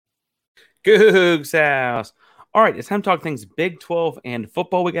Cougs house. All right, it's time to talk things Big 12 and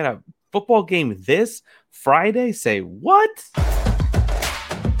football. We got a football game this Friday. Say what?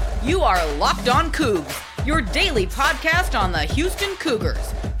 You are Locked On Cougs, your daily podcast on the Houston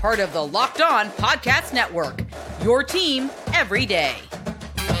Cougars, part of the Locked On Podcast Network, your team every day.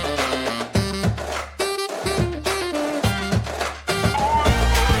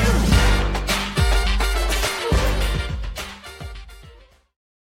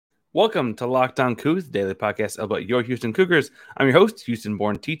 Welcome to Locked On Cougs, the daily podcast about your Houston Cougars. I'm your host,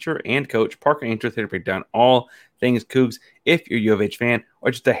 Houston-born teacher and coach Parker Andrews, here to break down all things Cougs. If you're a U of H fan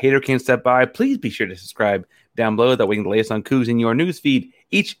or just a hater can't step by, please be sure to subscribe down below. That way you can the latest on Cougs in your news feed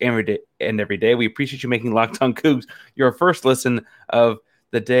each and every day. We appreciate you making Locked On Cougs your first listen of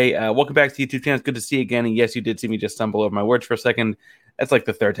the day. Welcome back to the YouTube channel. It's good to see you again. And yes, you did see me just stumble over my words for a second. That's like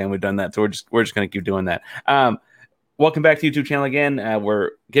the third time we've done that, so we're just going to keep doing that. Welcome back to the YouTube channel again.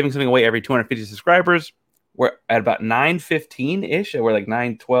 We're giving something away every 250 subscribers. We're at about 9:15-ish. We're like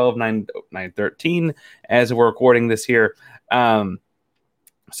 9:12, 9:13 as we're recording this here.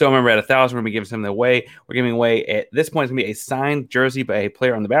 So remember, at 1,000, we're going to be giving something away. We're giving away, at this point, it's going to be a signed jersey by a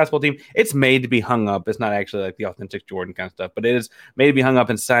player on the basketball team. It's made to be hung up. It's not actually like the authentic Jordan kind of stuff, but it is made to be hung up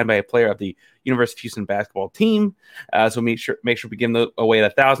and signed by a player of the University of Houston basketball team. So make sure we give them away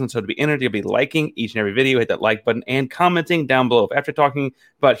at 1,000. So to be entered, you'll be liking each and every video, hit that like button, and commenting down below. After talking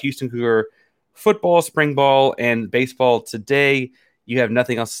about Houston Cougar football, spring ball, and baseball today, you have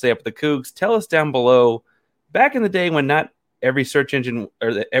nothing else to say about the Cougs. Tell us down below, back in the day when not every search engine,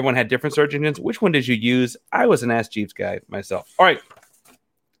 or everyone had different search engines, which one did you use? I was an Ask Jeeves guy myself. All right.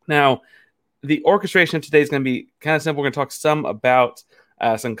 Now, the orchestration of today is going to be kind of simple. We're going to talk some about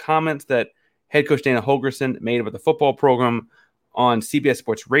some comments that head coach Dana Holgorsen made about the football program on CBS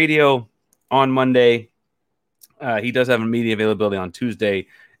Sports Radio on Monday. He does have a media availability on Tuesday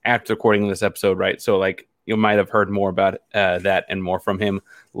after recording this episode, right? So, you might have heard more about that and more from him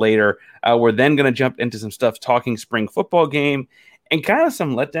later. We're then going to jump into some stuff talking spring football game and kind of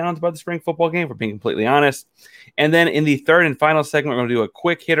some letdowns about the spring football game, for being completely honest. And then in the third and final segment, we're going to do a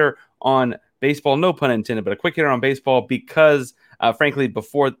quick hitter on baseball, no pun intended, but a quick hitter on baseball because, frankly,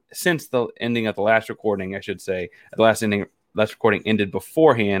 since the ending of the last recording, I should say, the last recording ended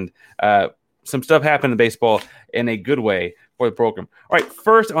beforehand, some stuff happened in baseball in a good way for the program. All right,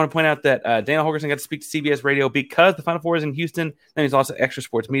 first, I want to point out that Dana Holgorsen got to speak to CBS Radio because the Final Four is in Houston. That means lots of extra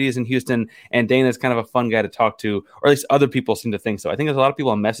sports media is in Houston, and Dana is kind of a fun guy to talk to, or at least other people seem to think so. I think there's a lot of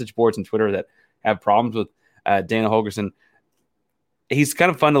people on message boards and Twitter that have problems with Dana Holgorsen. He's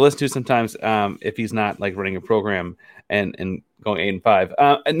kind of fun to listen to sometimes if he's not running a program and going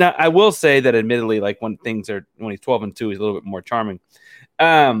 8-5. And now, I will say that, admittedly, when he's 12-2, he's a little bit more charming.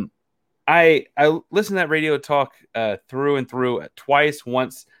 I listened to that radio talk through and through twice,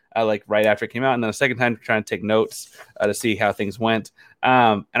 once right after it came out, and then a second time trying to take notes to see how things went.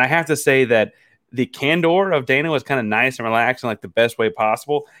 And I have to say that the candor of Dana was kind of nice and relaxed in the best way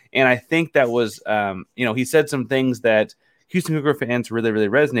possible. And I think that was, he said some things that Houston Cougar fans really, really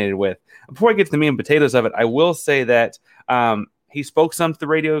resonated with. Before I get to the meat and potatoes of it, I will say that he spoke some to the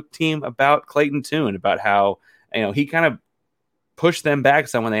radio team about Clayton Tune, about how, he kind of pushed them back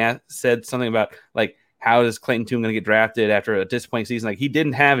some when they said something about how is Clayton Tune going to get drafted after a disappointing season? He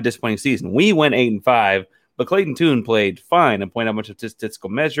didn't have a disappointing season. We went 8-5, but Clayton Tune played fine and pointed out a bunch of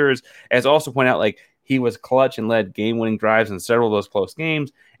statistical measures, as also point out he was clutch and led game-winning drives in several of those close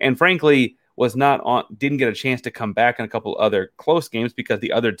games, and frankly didn't get a chance to come back in a couple other close games because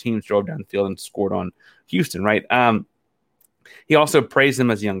the other teams drove down the field and scored on Houston, right? He also praised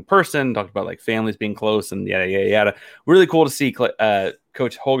him as a young person, talked about families being close and yada, yada, yada. Really cool to see Coach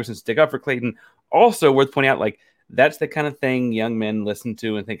Holgorsen stick up for Clayton. Also worth pointing out, that's the kind of thing young men listen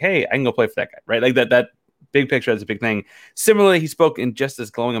to and think, hey, I can go play for that guy, right? That big picture is a big thing. Similarly, he spoke in just as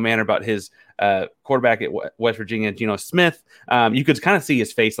glowing a manner about his quarterback at West Virginia, Geno Smith. You could kind of see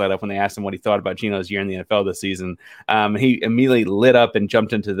his face light up when they asked him what he thought about Geno's year in the NFL this season. He immediately lit up and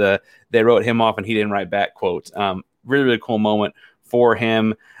jumped into they wrote him off and he didn't write back quotes. Really, really cool moment for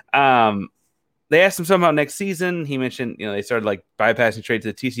him. They asked him something about next season. He mentioned, they started bypassing trade to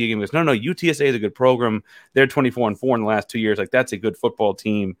the TCU game. He goes, no, UTSA is a good program. They're 24-4 in the last 2 years. That's a good football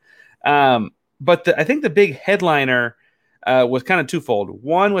team. But I think the big headliner was kind of twofold.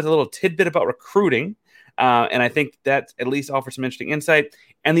 One was a little tidbit about recruiting, and I think that at least offers some interesting insight.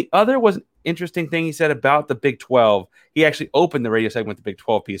 And the other was an interesting thing he said about the Big 12. He actually opened the radio segment with the Big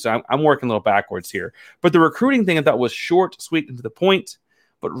 12 piece, so I'm working a little backwards here. But the recruiting thing I thought was short, sweet, and to the point,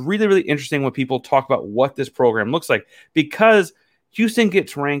 but really, really interesting when people talk about what this program looks like, because Houston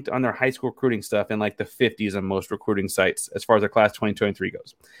gets ranked on their high school recruiting stuff in the 50s on most recruiting sites as far as their class 2023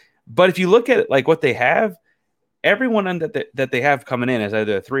 goes. But if you look at it, like what they have, everyone that they have coming in is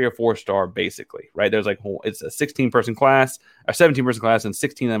either a 3 or 4 star, basically, right? There's like, it's a 16-person class, a 17-person class, and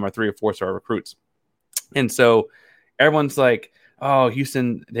 16 of them are 3 or 4 star recruits. And so everyone's like, oh,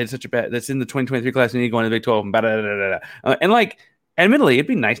 Houston did such a bad, that's in the 2023 class, and you need to go into the Big 12. And like, admittedly, it'd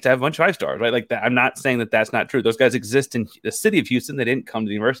be nice to have a bunch of 5 stars, right? Like that. I'm not saying that that's not true. Those guys exist in the city of Houston. They didn't come to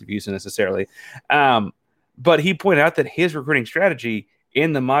the University of Houston necessarily. But he pointed out that his recruiting strategy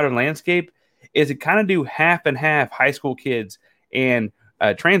in the modern landscape is to kind of do half and half high school kids and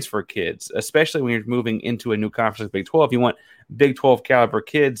transfer kids, especially when you're moving into a new conference like Big 12. You want Big 12 caliber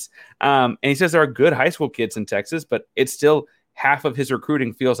kids. And he says there are good high school kids in Texas, but it's still half of his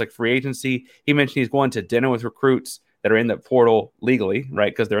recruiting feels like free agency. He mentioned he's going to dinner with recruits that are in the portal legally,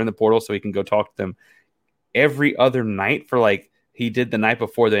 right? Because they're in the portal, so he can go talk to them every other night for like he did the night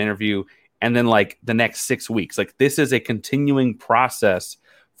before the interview, and then like the next 6 weeks. Like this is a continuing process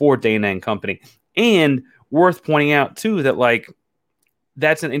for Dana and company. And worth pointing out too that like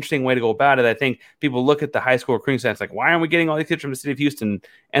that's an interesting way to go about it. I think people look at the high school recruiting stats like, why aren't we getting all these kids from the city of Houston?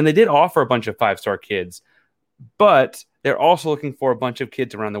 And they did offer a bunch of 5-star kids, but they're also looking for a bunch of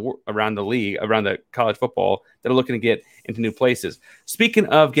kids around the league, around the college football, that are looking to get into new places. Speaking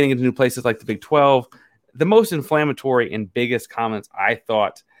of getting into new places like the Big 12, the most inflammatory and biggest comments I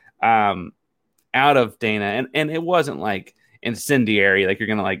thought out of Dana, and it wasn't like incendiary, like you're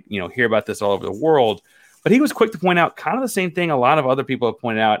gonna like hear about this all over the world, but he was quick to point out kind of the same thing a lot of other people have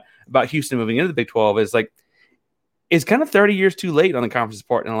pointed out about Houston moving into the Big 12 is like it's kind of 30 years too late on the conference's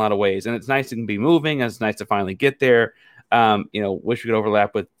part in a lot of ways, and it's nice to be moving, and it's nice to finally get there. Wish we could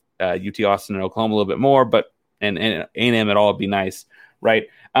overlap with UT Austin and Oklahoma a little bit more, but and A&M at all would be nice, right?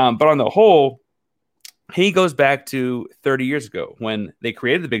 But on the whole, he goes back to 30 years ago when they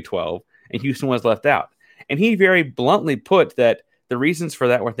created the Big 12 and Houston was left out. And he very bluntly put that the reasons for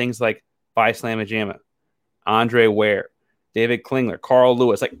that were things like Phi Slamma Jamma, Andre Ware, David Klingler, Carl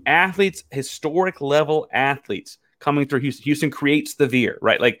Lewis, like athletes, historic level athletes coming through Houston. Houston creates the veer,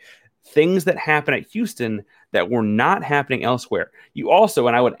 right? Like things that happen at Houston that were not happening elsewhere. You also,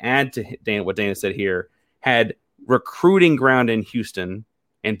 and I would add to Dana, what Dana said here, had recruiting ground in Houston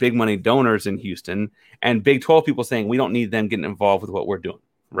and big money donors in Houston and Big 12 people saying we don't need them getting involved with what we're doing,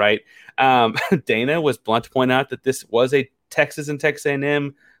 right? Dana was blunt to point out that this was a Texas and Texas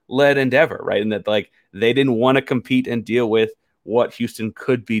A&M led endeavor, right? And that like they didn't want to compete and deal with what Houston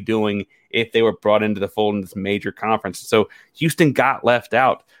could be doing if they were brought into the fold in this major conference. So Houston got left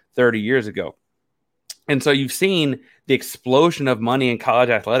out 30 years ago. And so you've seen the explosion of money in college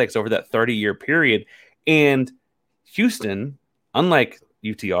athletics over that 30-year period. And Houston, unlike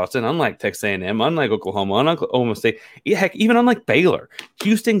UT Austin, unlike Texas A&M, unlike Oklahoma, unlike Oklahoma State, heck, even unlike Baylor,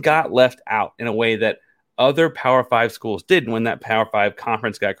 Houston got left out in a way that other Power 5 schools did when that Power 5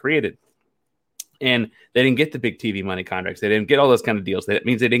 conference got created. And they didn't get the big TV money contracts. They didn't get all those kind of deals. That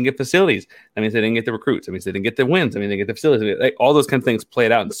means they didn't get facilities. That means they didn't get the recruits. That means they didn't get the wins. I mean, they get the facilities. Like, all those kind of things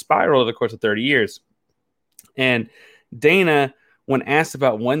played out and spiraled over the course of 30 years. And Dana, when asked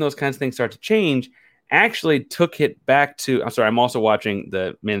about when those kinds of things start to change, actually took it back to, I'm sorry, I'm also watching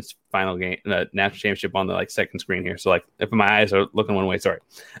the men's final game, the national championship on the second screen here. So if my eyes are looking one way, sorry.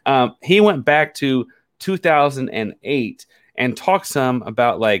 He went back to 2008 and talked some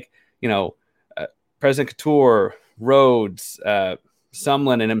about President Couture, Rhodes,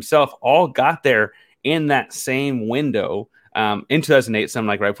 Sumlin, and himself all got there in that same window in 2008, some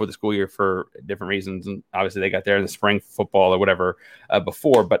right before the school year for different reasons. And obviously they got there in the spring football or whatever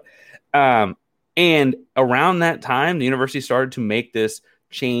before. But and around that time, the university started to make this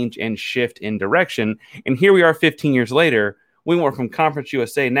change and shift in direction. And here we are 15 years later. We went from Conference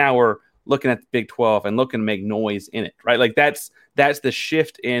USA. Now we're looking at the Big 12 and looking to make noise in it, right? Like that's the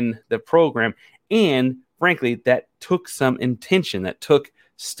shift in the program. And frankly, that took some intention, that took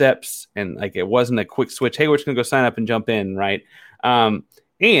steps, and it wasn't a quick switch. Hey, we're just going to go sign up and jump in, right? And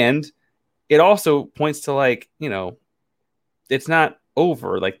it also points to it's not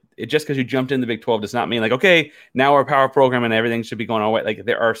over. Just because you jumped in the Big 12 does not mean okay, now we're a power program and everything should be going our way.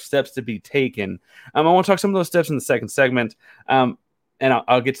 There are steps to be taken. I want to talk some of those steps in the second segment, and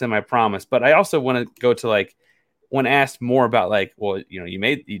I'll get to them, I promise. But I also want to go to when asked more about they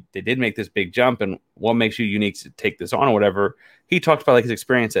did make this big jump and what makes you unique to take this on or whatever, he talked about his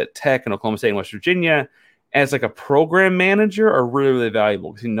experience at Tech and Oklahoma State and West Virginia as a program manager are really, really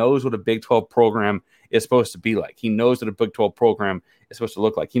valuable because he knows what a Big 12 program is supposed to be like. He knows what a Big 12 program is supposed to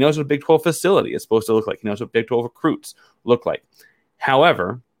look like. He knows what a Big 12 facility is supposed to look like. He knows what Big 12 recruits look like.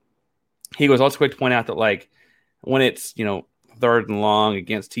 However, he was also quick to point out that when it's, third and long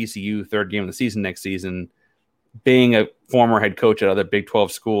against TCU, third game of the season next season, being a former head coach at other Big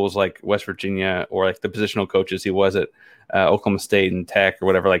 12 schools like West Virginia, or like the positional coaches he was at Oklahoma State and Tech or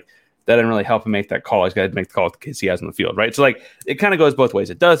whatever, like that didn't really help him make that call. He's got to make the call with the kids he has on the field, right? So like it kind of goes both ways.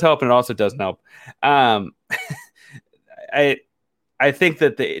 It does help and it also doesn't help. I think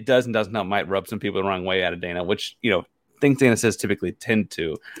that it does and doesn't help might rub some people the wrong way out of Dana, which, things Dana says typically tend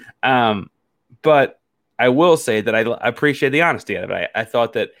to. But I will say that I appreciate the honesty of it. I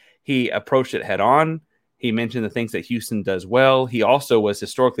thought that he approached it head on. He mentioned the things that Houston does well. He also was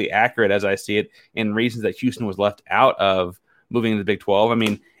historically accurate, as I see it, in reasons that Houston was left out of moving into the Big 12. I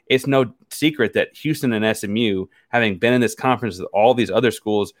mean, it's no secret that Houston and SMU, having been in this conference with all these other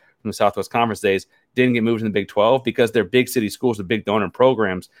schools from the Southwest Conference days, didn't get moved in the Big 12 because they're big city schools with big donor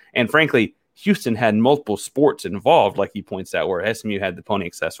programs. And frankly, Houston had multiple sports involved, like he points out, where SMU had the Pony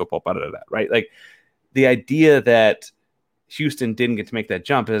Express football, right? Like the idea that Houston didn't get to make that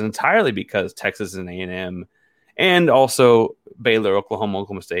jump is entirely because Texas and A&M and also Baylor,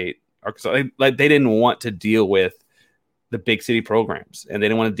 Oklahoma State, Arkansas, like they didn't want to deal with the big city programs, and they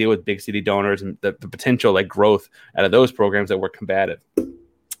didn't want to deal with big city donors and the potential like growth out of those programs that were combative.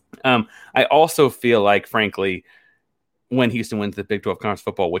 I also feel like, frankly, when Houston wins the Big 12 Conference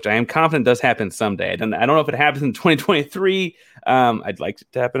football, which I am confident does happen someday. I don't know if it happens in 2023. I'd like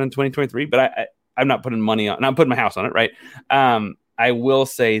it to happen in 2023, but I'm not putting money on, not putting my house on it, right? I will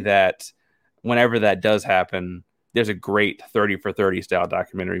say that whenever that does happen, there's a great 30 for 30 style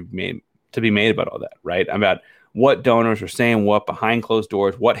documentary to be made about all that, right? About what donors are saying, what behind closed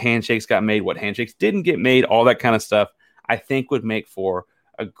doors, what handshakes got made, what handshakes didn't get made, all that kind of stuff, I think would make for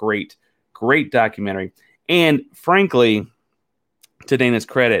a great documentary. And frankly, to Dana's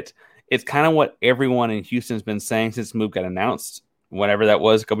credit, it's kind of what everyone in Houston's been saying since the move got announced, whatever that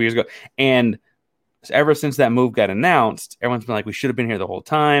was a couple years ago. And ever since that move got announced, everyone's been like, we should have been here the whole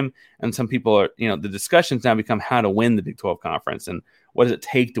time. And some people are, the discussions now become how to win the Big 12 Conference and what does it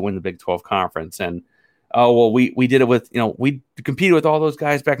take to win the Big 12 Conference. And, oh, well, we did it with, we competed with all those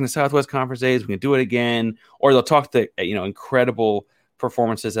guys back in the Southwest Conference days. We can do it again. Or they'll talk to, incredible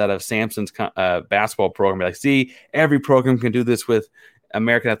performances out of Samson's basketball program. Be like, see, every program can do this with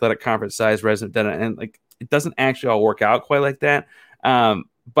American Athletic Conference size resident data. And like, it doesn't actually all work out quite like that.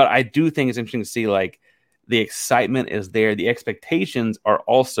 But I do think it's interesting to see like the excitement is there. The expectations are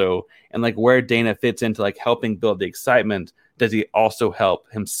also, and like where Dana fits into like helping build the excitement. Does he also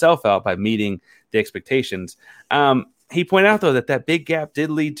help himself out by meeting the expectations? He pointed out though that big gap did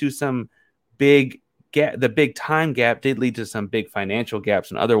lead to some big the big time gap did lead to some big financial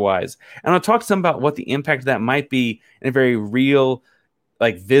gaps and otherwise. And I'll talk some about what the impact of that might be in a very real,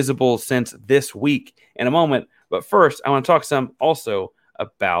 like visible sense this week in a moment. But first, I want to talk some also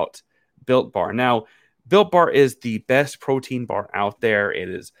about Built Bar. Now, Built Bar is the best protein bar out there. It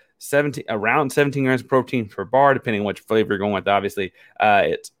is around 17 grams of protein per bar, depending on which flavor you're going with, obviously.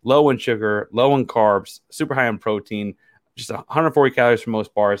 It's low in sugar, low in carbs, super high in protein, just 140 calories for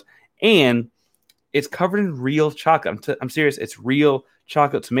most bars. And it's covered in real chocolate. I'm serious. It's real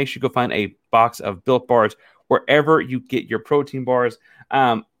chocolate. So make sure you go find a box of Built Bars wherever you get your protein bars.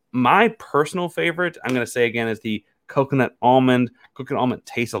 My personal favorite, I'm going to say again, is the coconut almond. Coconut almond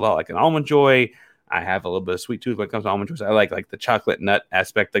tastes a lot like an Almond Joy. I have a little bit of sweet tooth when it comes to Almond Joys. I like the chocolate nut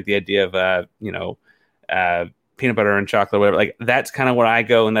aspect, like the idea of, peanut butter and chocolate, or whatever. Like that's kind of where I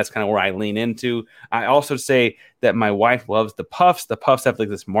go, and that's kind of where I lean into. I also say that my wife loves the puffs. The puffs have like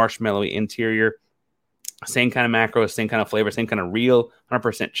this marshmallowy interior. Same kind of macros, same kind of flavor, same kind of real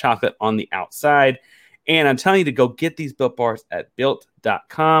 100% chocolate on the outside. And I'm telling you to go get these Built Bars at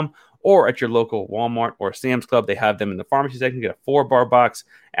built.com or at your local Walmart or Sam's Club. They have them in the pharmacy section. You get a 4-bar box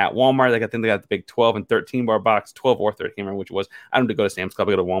at Walmart. I think they got the big 12 and 13 bar box, 12 or 13, I can't remember which it was. I don't have to go to Sam's Club,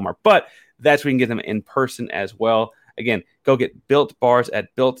 I go to Walmart. But that's where you can get them in person as well. Again, go get Built Bars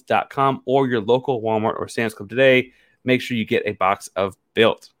at built.com or your local Walmart or Sam's Club today. Make sure you get a box of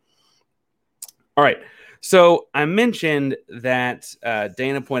Built. All right. So I mentioned that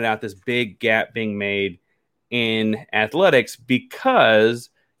Dana pointed out this big gap being made in athletics because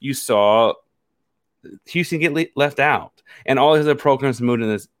you saw Houston get left out, and all these other programs moved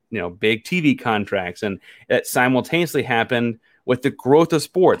into this, big TV contracts, and it simultaneously happened with the growth of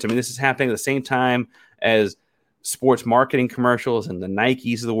sports. I mean, this is happening at the same time as sports marketing commercials and the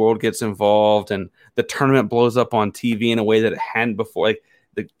Nikes of the world gets involved, and the tournament blows up on TV in a way that it hadn't before. Like,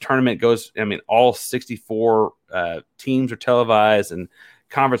 the tournament goes, all 64 teams are televised, and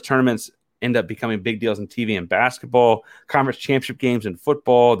conference tournaments end up becoming big deals in TV and basketball, conference championship games in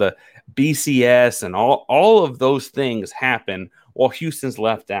football, the BCS, and all of those things happen while Houston's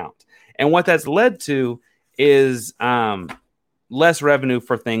left out. And what that's led to is less revenue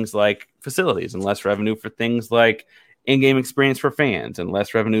for things like facilities and less revenue for things like in-game experience for fans and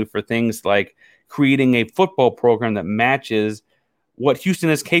less revenue for things like creating a football program that matches what Houston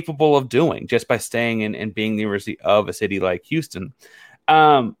is capable of doing just by staying in and being the university of a city like Houston.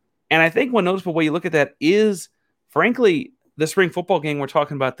 And I think one noticeable way you look at that is, frankly, the spring football game we're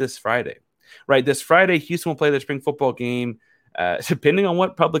talking about this Friday, right? This Friday, Houston will play their spring football game. Depending on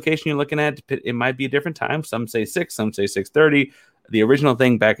what publication you're looking at, it might be a different time. Some say 6, some say 6:30. The original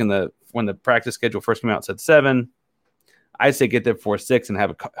thing back when the practice schedule first came out said 7. I'd say get there before 6 and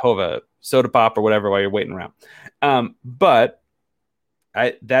have a soda pop or whatever while you're waiting around. But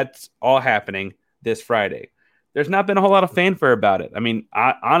that's all happening this Friday. There's not been a whole lot of fanfare about it. I mean,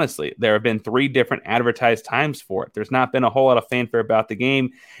 honestly, there have been 3 different advertised times for it. There's not been a whole lot of fanfare about the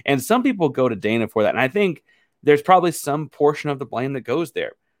game. And some people go to Dana for that. And I think there's probably some portion of the blame that goes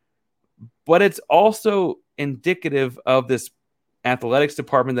there. But it's also indicative of this athletics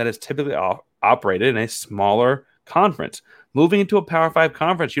department that is typically operated in a smaller conference. Moving into a Power 5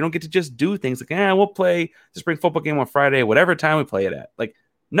 conference, you don't get to just do things like, we'll play the spring football game on Friday, whatever time we play it at. Like,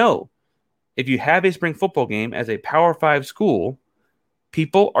 no. If you have a spring football game as a Power 5 school,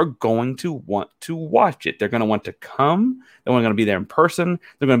 people are going to want to watch it. They're going to want to come. They're going to be there in person.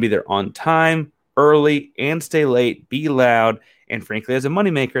 They're going to be there on time, early, and stay late, be loud. And frankly, as a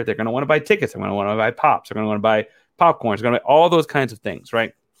moneymaker, they're going to want to buy tickets. They're going to want to buy pops. They're going to want to buy popcorn. They're going to buy all those kinds of things,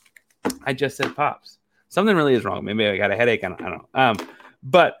 right? I just said pops. Something really is wrong. Maybe I got a headache. I don't know.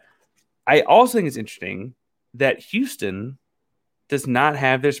 But I also think it's interesting that Houston does not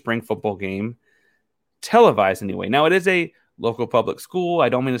have their spring football game televised anyway. Now, it is a local public school. I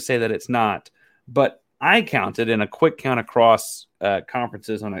don't mean to say that it's not, but I counted in a quick count across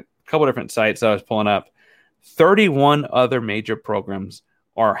conferences on a couple different sites I was pulling up. 31 other major programs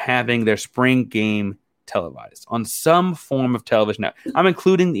are having their spring game televised on some form of television. Now, I'm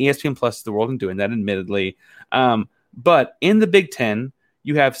including the ESPN Plus of the world in doing that, admittedly. But in the Big Ten,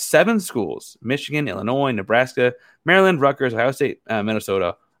 you have 7 schools, Michigan, Illinois, Nebraska, Maryland, Rutgers, Ohio State,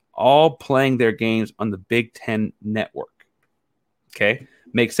 Minnesota, all playing their games on the Big Ten network. Okay?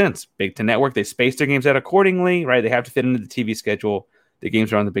 Makes sense. Big Ten network, they space their games out accordingly, right? They have to fit into the TV schedule. The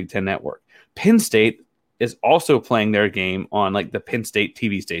games are on the Big Ten network. Penn State is also playing their game on like the Penn State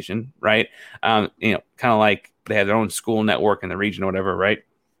TV station, right? Kind of like they have their own school network in the region or whatever, right?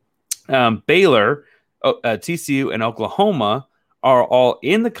 Baylor, TCU, and Oklahoma are all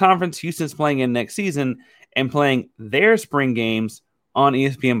in the conference Houston's playing in next season and playing their spring games on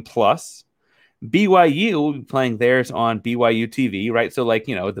ESPN Plus. BYU will be playing theirs on BYU TV, right? So like,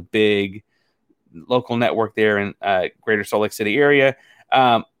 the big local network there in Greater Salt Lake City area.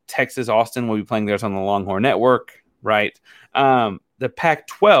 Texas Austin will be playing theirs on the Longhorn Network, right? The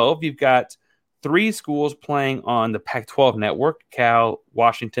Pac-12, you've got 3 schools playing on the Pac-12 network, Cal,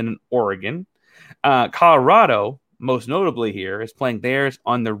 Washington, and Oregon. Colorado, most notably here, is playing theirs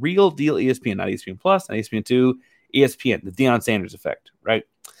on the Real Deal ESPN, not ESPN Plus, not ESPN2, ESPN, the Deion Sanders effect, right?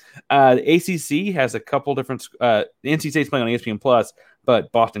 The ACC has a couple different the NC State's playing on ESPN Plus,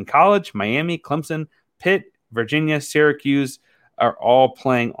 but Boston College, Miami, Clemson, Pitt, Virginia, Syracuse are all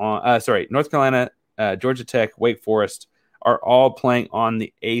playing on North Carolina, Georgia Tech, Wake Forest are all playing on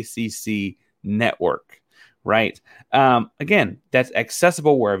the ACC network, right? Again, that's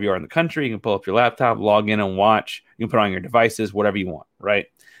accessible wherever you are in the country. You can pull up your laptop, log in and watch. You can put on your devices, whatever you want, right?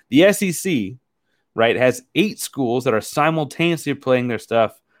 The SEC, right, has 8 schools that are simultaneously playing their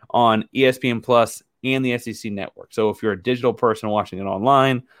stuff on ESPN Plus and the SEC network. So if you're a digital person watching it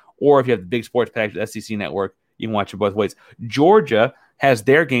online, or if you have the big sports package, the SEC network, you can watch it both ways. Georgia has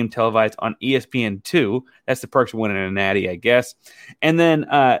their game televised on ESPN2. That's the perks of winning a natty, I guess. And then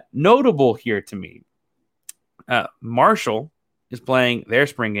notable here to me, Marshall is playing their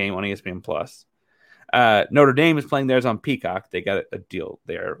spring game on ESPN Plus. Notre Dame is playing theirs on Peacock. They got a deal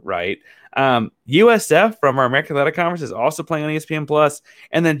there, right? USF from our American Athletic Conference is also playing on ESPN Plus,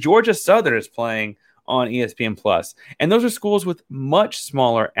 and then Georgia Southern is playing on ESPN Plus. And those are schools with much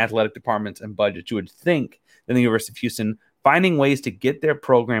smaller athletic departments and budgets, you would think, than the University of Houston, finding ways to get their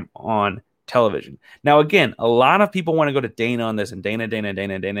program on television. Now, again, a lot of people want to go to Dana on this, and Dana.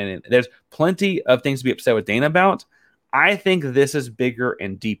 There's plenty of things to be upset with Dana about. I think this is bigger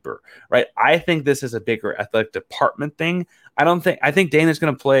and deeper, right? I think this is a bigger athletic department thing. I think Dana's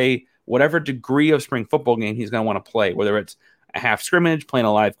going to play whatever degree of spring football game he's going to want to play, whether it's a half scrimmage, playing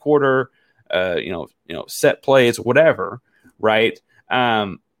a live quarter, set plays, whatever, right?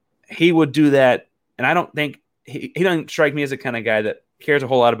 He would do that. And I don't think he doesn't strike me as the kind of guy that cares a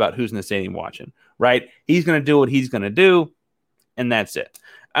whole lot about who's in the stadium watching, right? He's going to do what he's going to do, and that's it.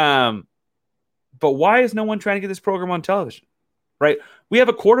 But why is no one trying to get this program on television? right? We have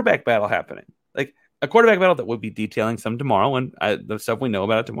a quarterback battle happening, like a quarterback battle that we'll be detailing some tomorrow, and the stuff we know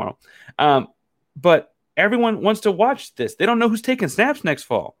about it tomorrow. But everyone wants to watch this. They don't know who's taking snaps next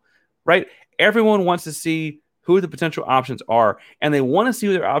fall, right? Everyone wants to see who the potential options are, and they want to see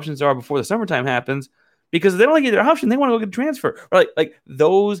who their options are before the summertime happens, because if they don't like their option, they want to go get a transfer. Or like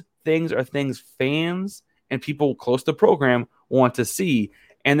those things are things fans and people close to the program want to see,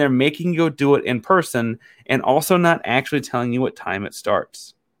 and they're making you go do it in person and also not actually telling you what time it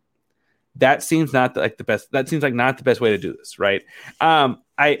starts. That seems not like the best. That seems like not the best way to do this, right? I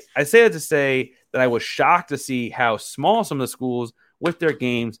say that to say that I was shocked to see how small some of the schools with their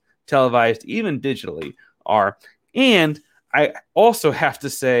games televised, even digitally, are. And I also have to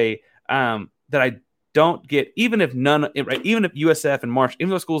say that I don't get, even if USF and Marsh, even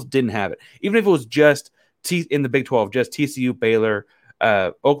though schools didn't have it, even if it was just in the Big 12, just TCU, Baylor,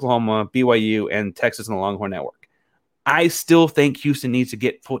 Oklahoma, BYU, and Texas and the Longhorn Network, I still think Houston needs to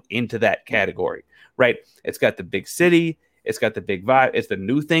get put into that category, right? It's got the big city. It's got the big vibe. It's the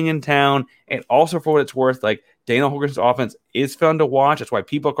new thing in town. And also, for what it's worth, like Dana Holgorsen's offense is fun to watch. That's why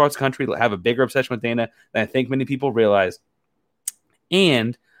people across the country have a bigger obsession with Dana than I think many people realize.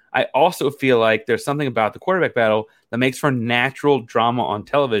 And I also feel like there's something about the quarterback battle that makes for natural drama on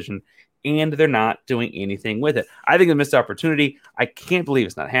television, and they're not doing anything with it. I think it's a missed opportunity. I can't believe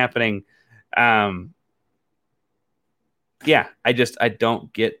it's not happening. Yeah, I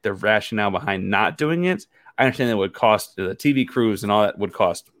don't get the rationale behind not doing it. I understand that it would cost the TV crews and all that would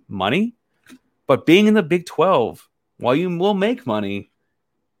cost money, but being in the Big 12, while you will make money,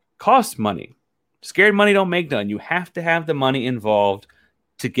 costs money. Scared money don't make none. You have to have the money involved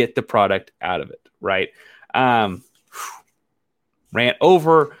to get the product out of it, right? Rant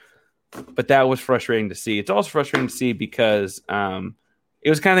over, but that was frustrating to see. It's also frustrating to see because it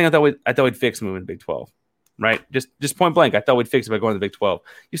was kind of thing I thought we'd fix moving to Big 12, right? Just point blank, I thought we'd fix it by going to the Big 12.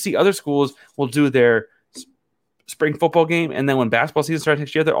 You see other schools will do their spring football game, and then when basketball season starts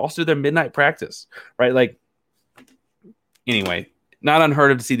next year, they'll also do their midnight practice, right? Like, anyway, not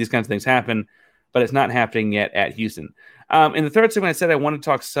unheard of to see these kinds of things happen, but it's not happening yet at Houston. In the third segment, I said I want to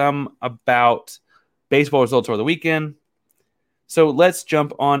talk some about baseball results over the weekend. So let's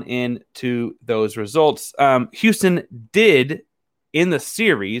jump on into those results. Houston did, in the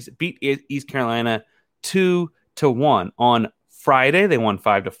series, beat East Carolina 2-1. On Friday, they won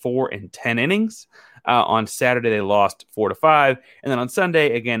 5-4 in 10 innings. On Saturday, they lost 4-5. And then on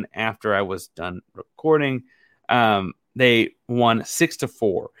Sunday, again, after I was done recording, they won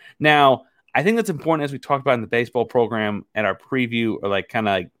 6-4. Now, I think that's important, as we talked about in the baseball program at our preview, or like kind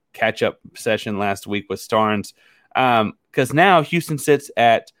of like catch-up session last week with Starnes, because now Houston sits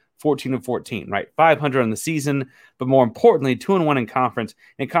at 14-14, right? 500 on the season, but more importantly, 2-1 in conference.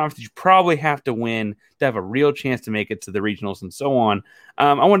 In conference, you probably have to win to have a real chance to make it to the regionals and so on.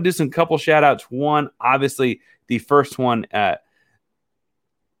 I want to do some couple shout-outs. One, obviously, the first one, the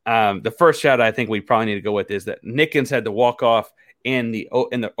first shout-out I think we probably need to go with is that Nickens had the walk-off in the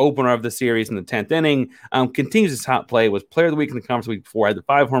opener of the series in the 10th inning. Continues his hot play, was player of the week in the conference week before, had the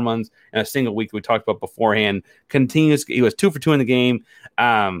 5 home runs in a single week we talked about beforehand. Continues, he was 2 for 2 in the game,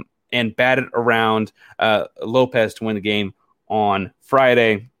 and batted around Lopez to win the game on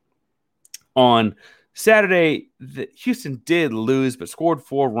Friday. On Saturday, Houston did lose, but scored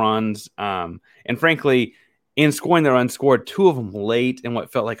 4 runs. And frankly, in scoring the runs, scored 2 of them late in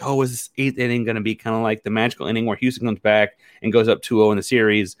what felt like, is this 8th inning going to be kind of like the magical inning where Houston comes back and goes up 2-0 in the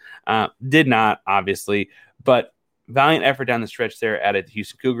series? Did not, obviously, but valiant effort down the stretch there at the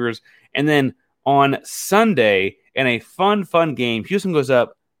Houston Cougars. And then on Sunday, in a fun game, Houston goes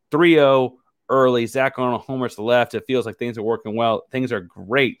up 3-0 early. Zach Arnold homers to left. It feels like things are working well. Things are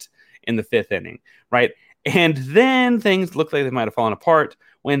great in the 5th inning, right? And then things look like they might have fallen apart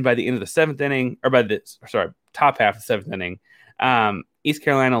when by the end of the 7th inning, or top half of the 7th inning, East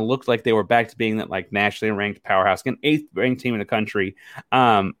Carolina looked like they were back to being that like nationally ranked powerhouse, an 8th ranked team in the country,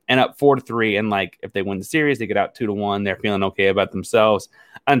 and up 4-3. And like if they win the series, they get out 2-1. They're feeling okay about themselves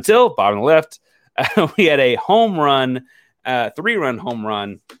until bottom of the left, we had a home run, 3-run home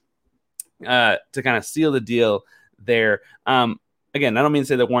run to kind of seal the deal there. Again, I don't mean to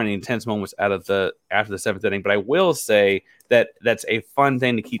say there weren't any intense moments after the 7th inning, but I will say that that's a fun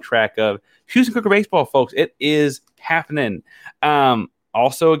thing to keep track of. Houston Cougar baseball, folks, it is happening.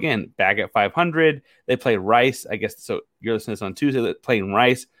 Also, again, back at 500, they played Rice. I guess so. You're listening to this on Tuesday. They're playing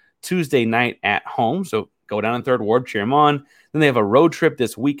Rice Tuesday night at home. So go down in Third Ward, cheer them on. Then they have a road trip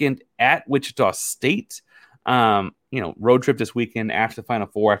this weekend at Wichita State. Road trip this weekend after the Final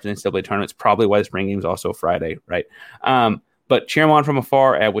Four, after the NCAA tournament. It's probably why the spring game is also Friday, right? But cheer them on from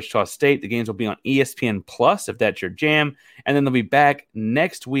afar at Wichita State. The games will be on ESPN Plus if that's your jam. And then they'll be back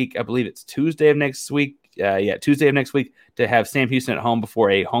next week. I believe it's Tuesday of next week. Tuesday of next week to have Sam Houston at home before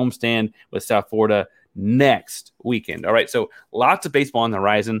a homestand with South Florida next weekend. All right, so lots of baseball on the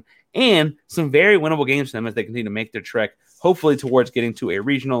horizon and some very winnable games for them as they continue to make their trek, hopefully towards getting to a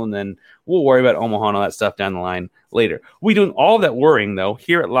regional, and then we'll worry about Omaha and all that stuff down the line later. We'll be doing all that worrying, though,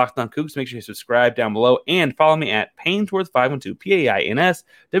 here at Locked On Cougs. Make sure you subscribe down below and follow me at Painsworth512,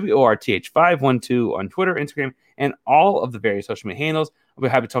 PAINSWORTH512 on Twitter, Instagram, and all of the various social media handles. I'll be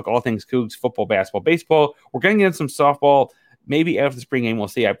happy to talk all things Cougs, football, basketball, baseball. We're going to get into some softball, maybe after the spring game, we'll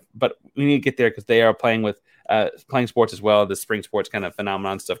see. But we need to get there because they are playing sports as well. The spring sports kind of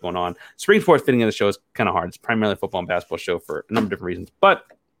phenomenon stuff going on. Spring sports fitting in the show is kind of hard. It's primarily a football and basketball show for a number of different reasons. But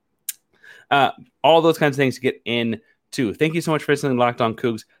all those kinds of things to get into. Thank you so much for listening to Locked On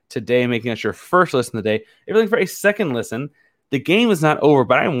Cougs today, making us your first listen today. If you're looking for a second listen, the game is not over,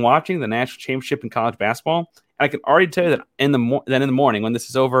 but I'm watching the national championship in college basketball. And I can already tell you that in the morning, when this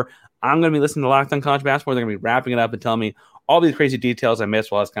is over, I'm going to be listening to Locked On College Basketball. They're going to be wrapping it up and telling me all these crazy details I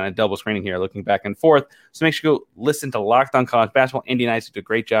missed while I was kind of double screening here, looking back and forth. So make sure you go listen to Locked On College Basketball. Andy and I do a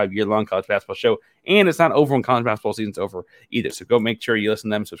great job, year-long college basketball show. And it's not over when college basketball season's over either. So go make sure you listen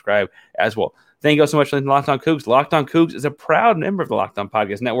to them, subscribe as well. Thank you all so much for listening to Locked On Cougs. Locked On Cougs is a proud member of the Locked On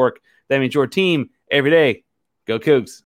Podcast Network. That means your team every day. Go Cougs.